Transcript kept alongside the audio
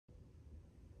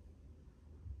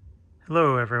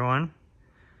Hello everyone.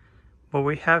 What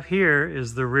we have here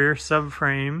is the rear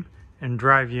subframe and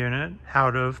drive unit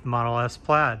out of the Model S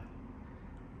Plaid.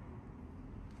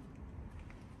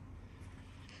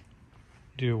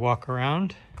 Do a walk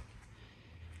around.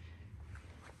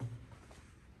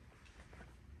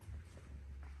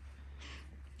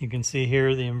 You can see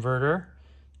here the inverter.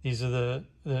 These are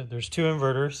there's two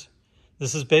inverters.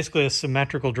 This is basically a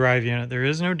symmetrical drive unit. There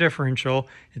is no differential.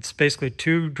 It's basically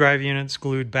two drive units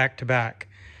glued back to back.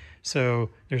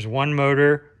 So there's one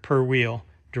motor per wheel,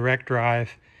 direct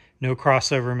drive, no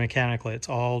crossover mechanically. It's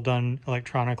all done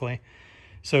electronically.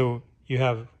 So you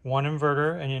have one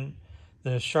inverter, and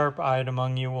the sharp-eyed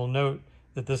among you will note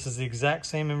that this is the exact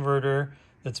same inverter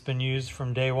that's been used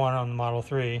from day one on the Model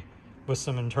 3 with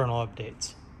some internal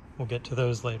updates. We'll get to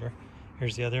those later.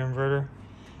 Here's the other inverter.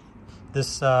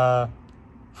 This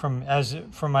from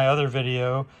my other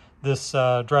video, this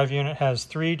drive unit has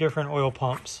 3 different oil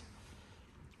pumps,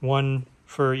 one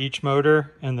for each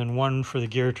motor and then one for the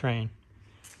gear train.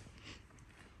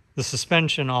 The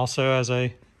suspension also, as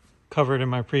I covered in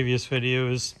my previous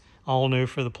video, is all new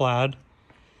for the Plaid.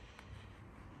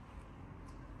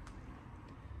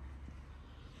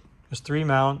 There's 3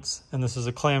 mounts, and this is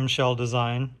a clamshell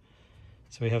design.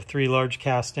 So we have 3 large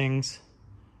castings.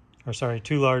 Or sorry,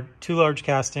 two large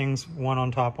castings, one on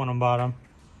top, one on bottom.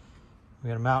 We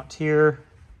got a mount here,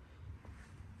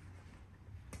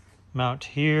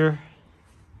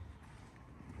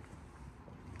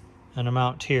 and a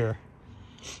mount here.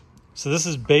 So this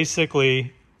is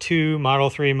basically 2 Model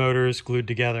 3 motors glued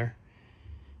together.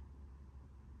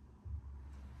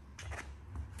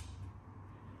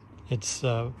 It's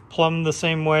plumbed the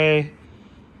same way.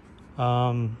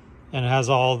 And it has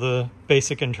all the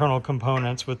basic internal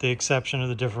components with the exception of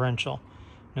the differential.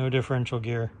 No differential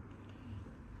gear.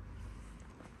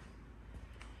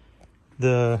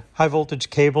 The high voltage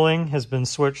cabling has been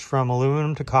switched from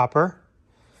aluminum to copper.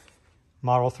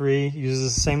 Model 3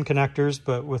 uses the same connectors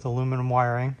but with aluminum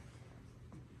wiring.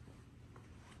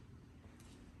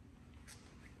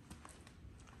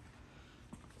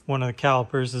 One of the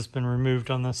calipers has been removed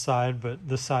on this side, but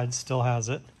this side still has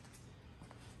it.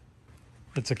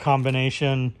 It's a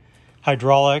combination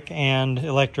hydraulic and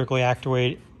electrically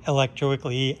actuated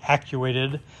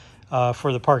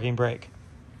for the parking brake.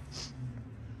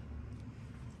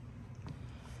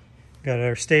 Got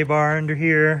our stay bar under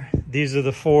here. These are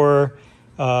the 4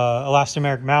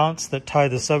 elastomeric mounts that tie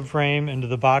the subframe into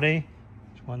the body.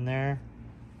 There's one there,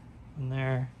 one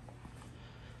there,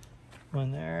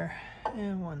 one there,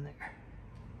 and one there.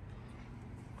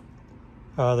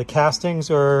 The castings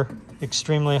are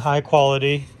extremely high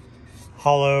quality,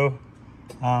 hollow.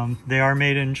 They are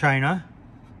made in China,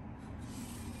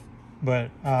 but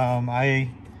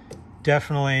I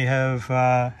definitely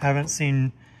haven't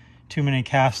seen too many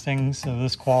castings of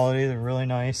this quality. They're really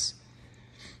nice.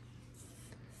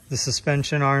 The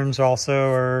suspension arms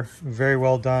also are very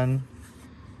well done,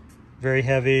 very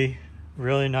heavy,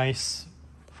 really nice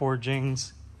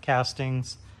forgings,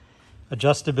 castings,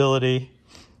 adjustability.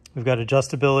 We've got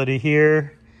adjustability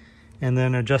here, and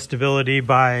then adjustability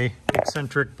by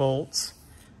eccentric bolts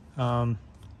in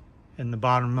the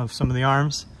bottom of some of the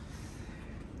arms.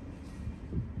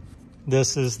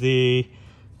 This is the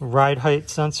ride height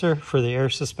sensor for the air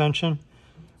suspension.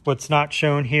 What's not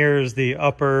shown here is the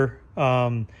upper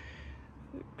combination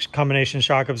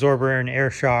shock absorber and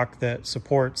air shock that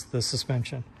supports the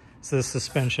suspension. So the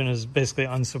suspension is basically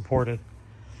unsupported.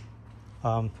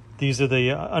 These are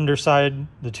the underside,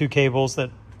 the 2 cables that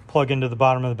plug into the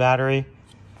bottom of the battery.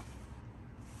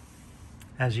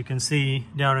 As you can see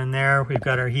down in there, we've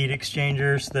got our heat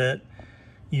exchangers that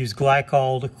use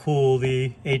glycol to cool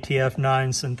the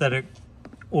ATF9 synthetic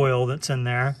oil that's in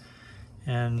there.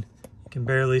 And you can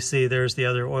barely see there's the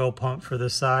other oil pump for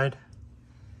this side.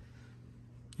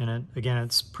 And again,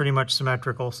 it's pretty much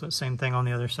symmetrical, so same thing on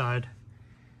the other side.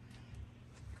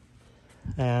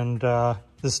 And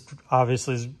this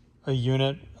obviously is a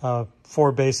unit,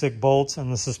 4 basic bolts,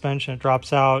 and the suspension. It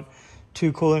drops out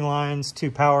 2 cooling lines,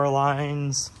 2 power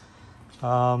lines,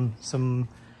 some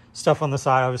stuff on the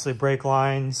side, obviously brake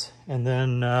lines, and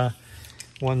then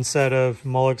 1 set of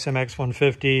Molex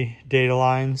MX150 data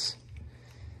lines.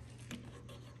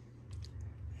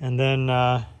 And then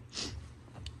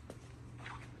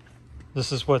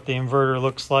this is what the inverter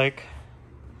looks like.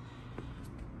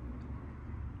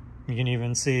 You can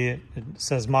even see it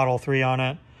says Model 3 on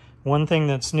it. One thing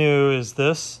that's new is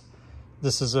this.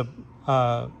 This is a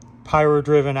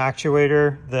Pyro-driven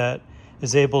actuator that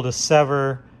is able to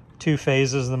sever 2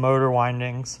 phases of the motor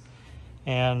windings.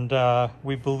 And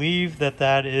we believe that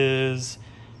that is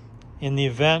in the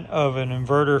event of an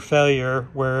inverter failure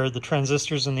where the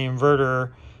transistors in the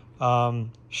inverter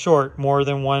short more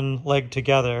than one leg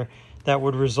together, that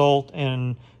would result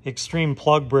in extreme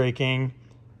plug breaking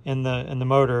in the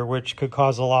motor, which could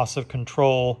cause a loss of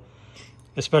control,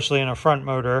 especially in a front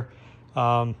motor.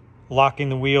 Locking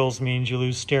the wheels means you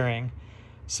lose steering.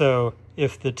 So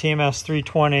if the TMS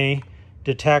 320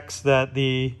 detects that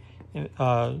the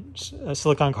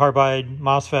silicon carbide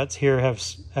MOSFETs here have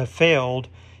failed,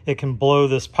 it can blow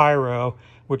this Pyro,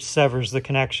 which severs the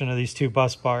connection of these two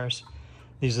bus bars.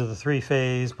 These are the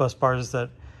three-phase bus bars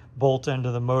that bolt into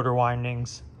the motor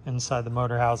windings inside the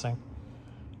motor housing.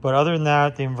 But other than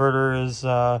that, the inverter is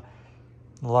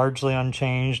largely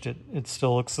unchanged. It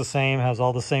still looks the same, has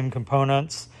all the same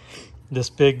components.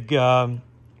 This big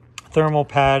thermal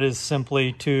pad is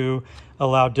simply to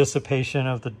allow dissipation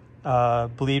of the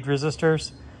bleed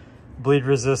resistors. Bleed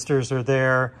resistors are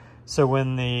there so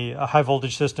when the high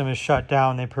voltage system is shut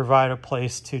down, they provide a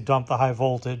place to dump the high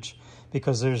voltage,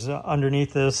 because there's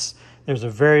underneath this, there's a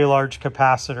very large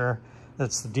capacitor.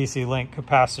 That's the DC Link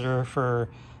Capacitor for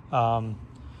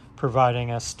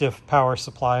providing a stiff power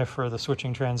supply for the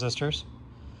switching transistors.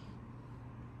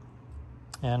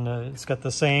 And it's got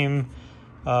the same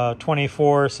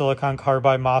 24 silicon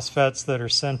carbide MOSFETs that are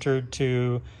centered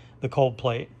to the cold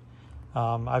plate.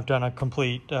 I've done a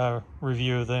complete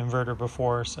review of the inverter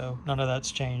before, so none of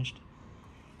that's changed.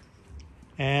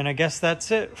 And I guess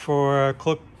that's it for a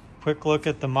quick look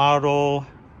at the Model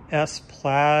S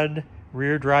Plaid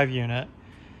rear drive unit.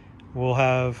 We'll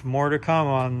have more to come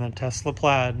on the Tesla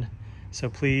Plaid, so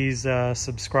please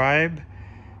subscribe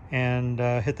and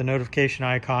hit the notification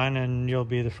icon, and you'll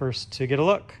be the first to get a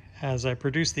look as I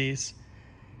produce these.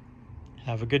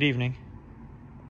 Have a good evening.